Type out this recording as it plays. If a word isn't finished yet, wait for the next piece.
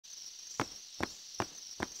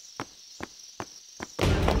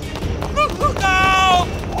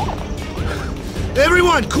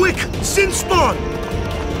Everyone, quick! Synth spawn!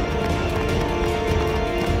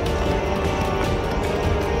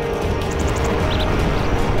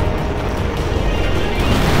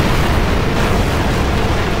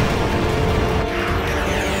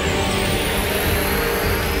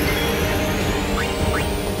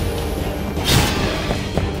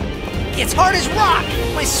 It's hard as rock!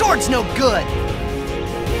 My sword's no good!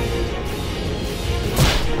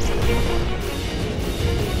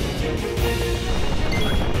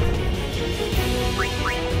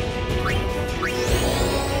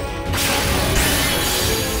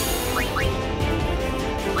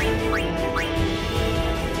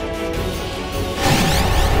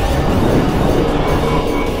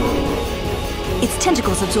 Its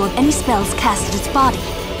tentacles absorb any spells cast at its body.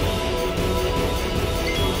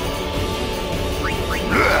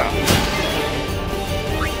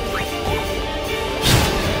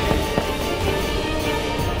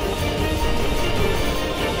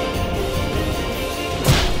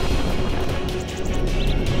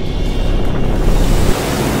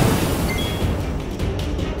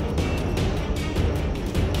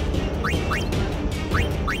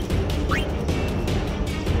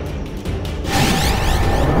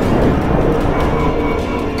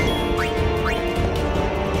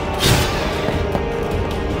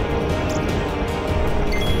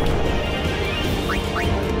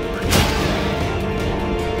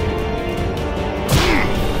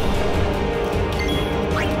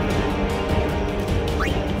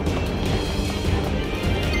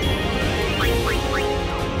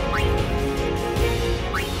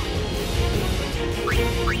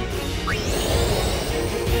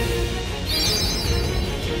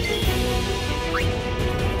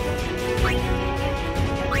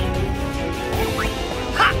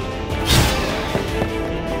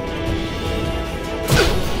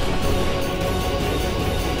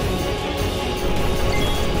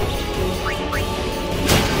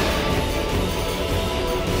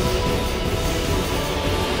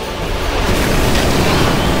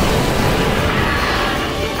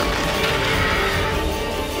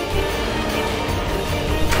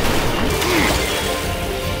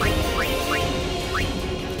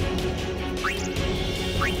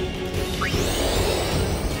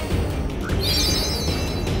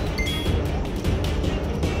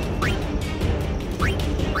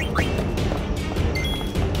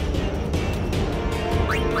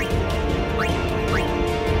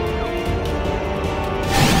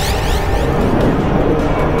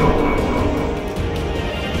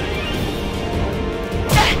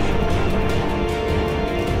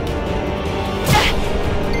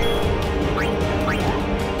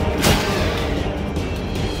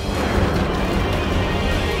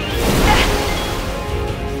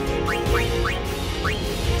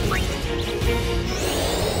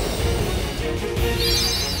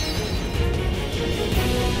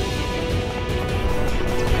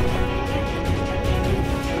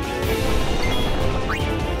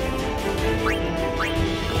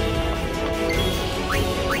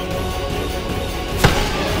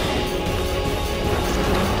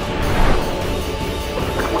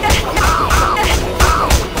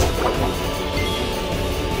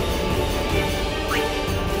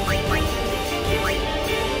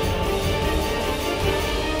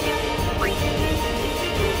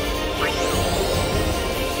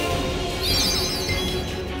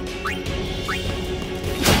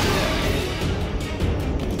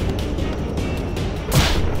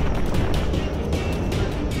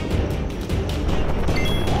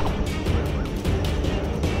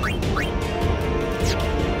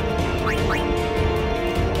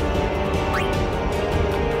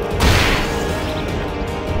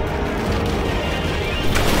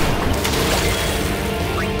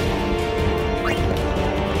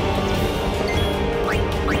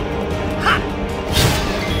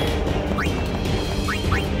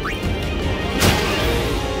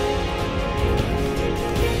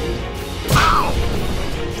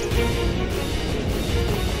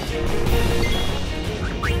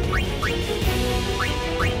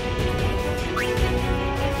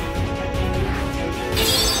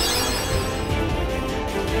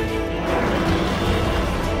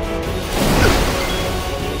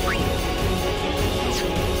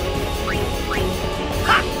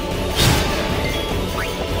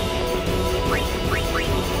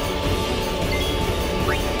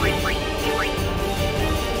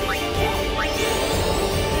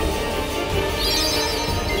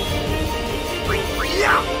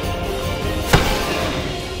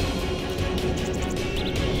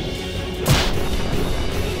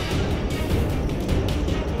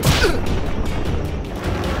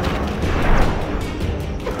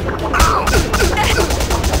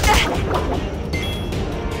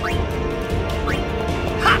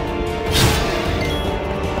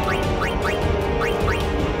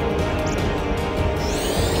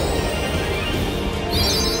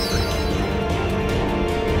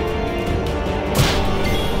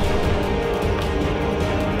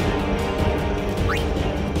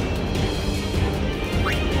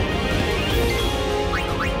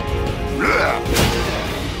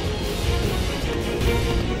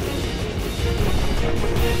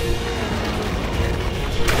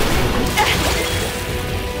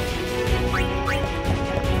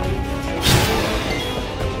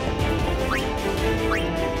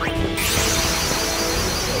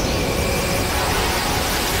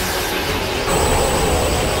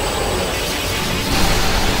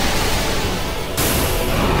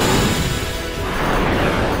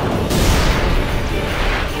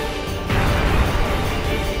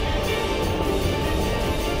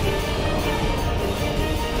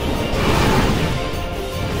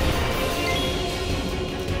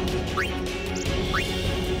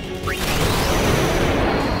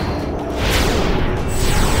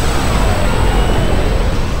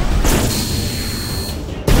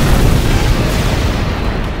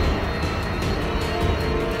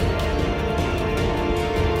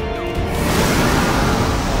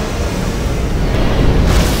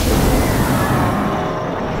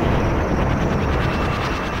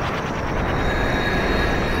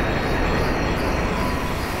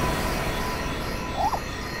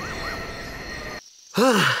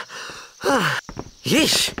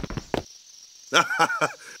 Yeesh.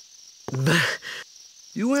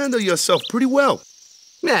 You handle yourself pretty well.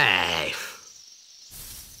 Hey.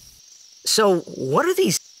 So, what are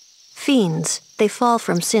these? Fiends. They fall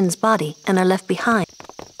from Sin's body and are left behind.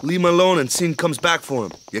 Leave him alone and Sin comes back for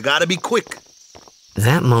him. You gotta be quick.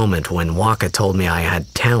 That moment when Waka told me I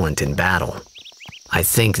had talent in battle, I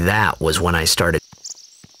think that was when I started.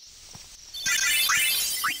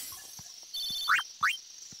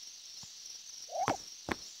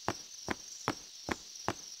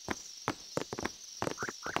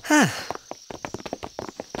 Huh.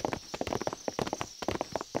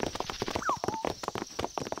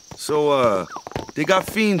 So, they got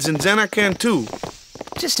fiends in Xanarkand too.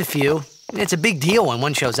 Just a few. It's a big deal when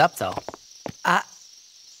one shows up, though.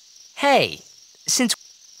 Hey, since...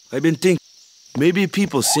 I've been thinking, maybe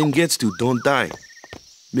people Sin gets to don't die.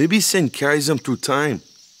 Maybe Sin carries them through time,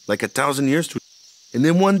 like 1,000 years through. And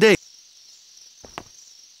then one day...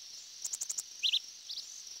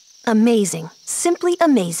 Amazing. Simply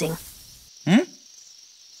amazing.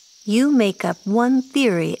 You make up one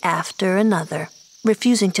theory after another,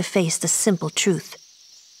 refusing to face the simple truth.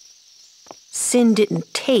 Sin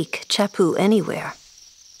didn't take Chappu anywhere.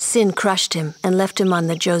 Sin crushed him and left him on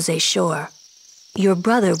the Jose shore. Your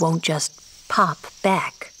brother won't just pop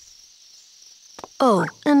back. Oh,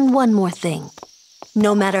 and one more thing.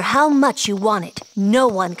 No matter how much you want it, no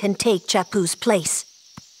one can take Chappu's place.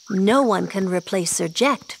 No one can replace Sir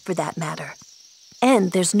Jekt, for that matter.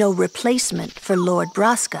 And there's no replacement for Lord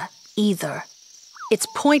Braska, either. It's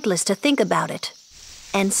pointless to think about it.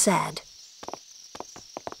 And sad.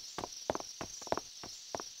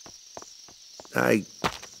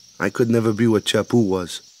 I could never be what Chappu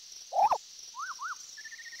was.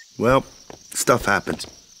 Well, stuff happens.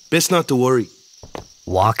 Best not to worry.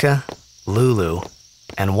 Waka, Lulu,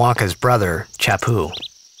 and Waka's brother, Chappu.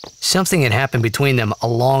 Something had happened between them a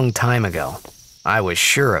long time ago. I was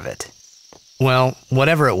sure of it. Well,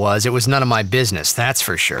 whatever it was none of my business, that's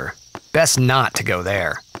for sure. Best not to go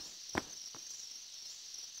there.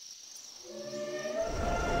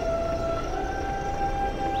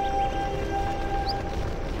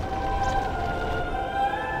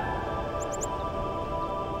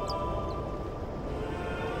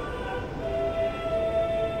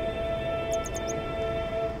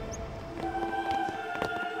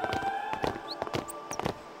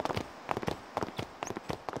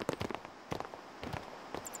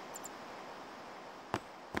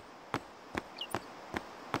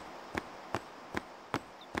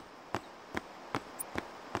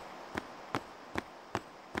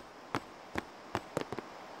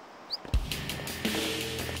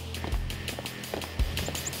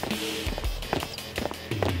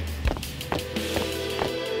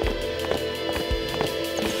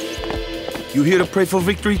 You here to pray for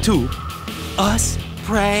victory too? Us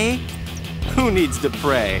pray? Who needs to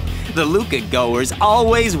pray? The Luca goers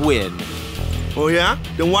always win. Oh yeah?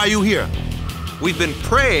 Then why you here? We've been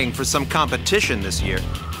praying for some competition this year.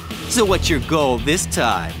 So what's your goal this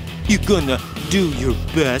time? You gonna do your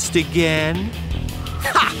best again?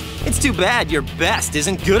 Ha! It's too bad your best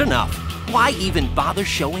isn't good enough. Why even bother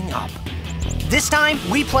showing up? This time,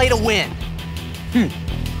 we play to win.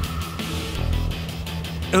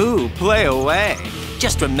 Ooh, play away.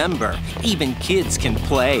 Just remember, even kids can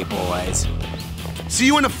play, boys. See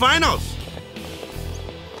you in the finals!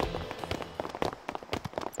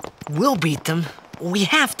 We'll beat them. We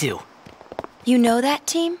have to. You know that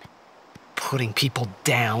team? Putting people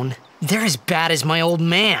down. They're as bad as my old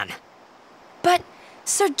man. But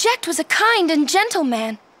Sir Jekt was a kind and gentle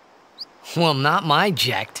man. Well, not my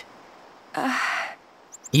Jekt.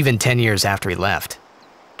 Even 10 years after he left.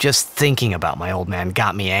 Just thinking about my old man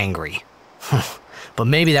got me angry. But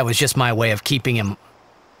maybe that was just my way of keeping him...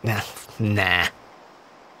 Nah.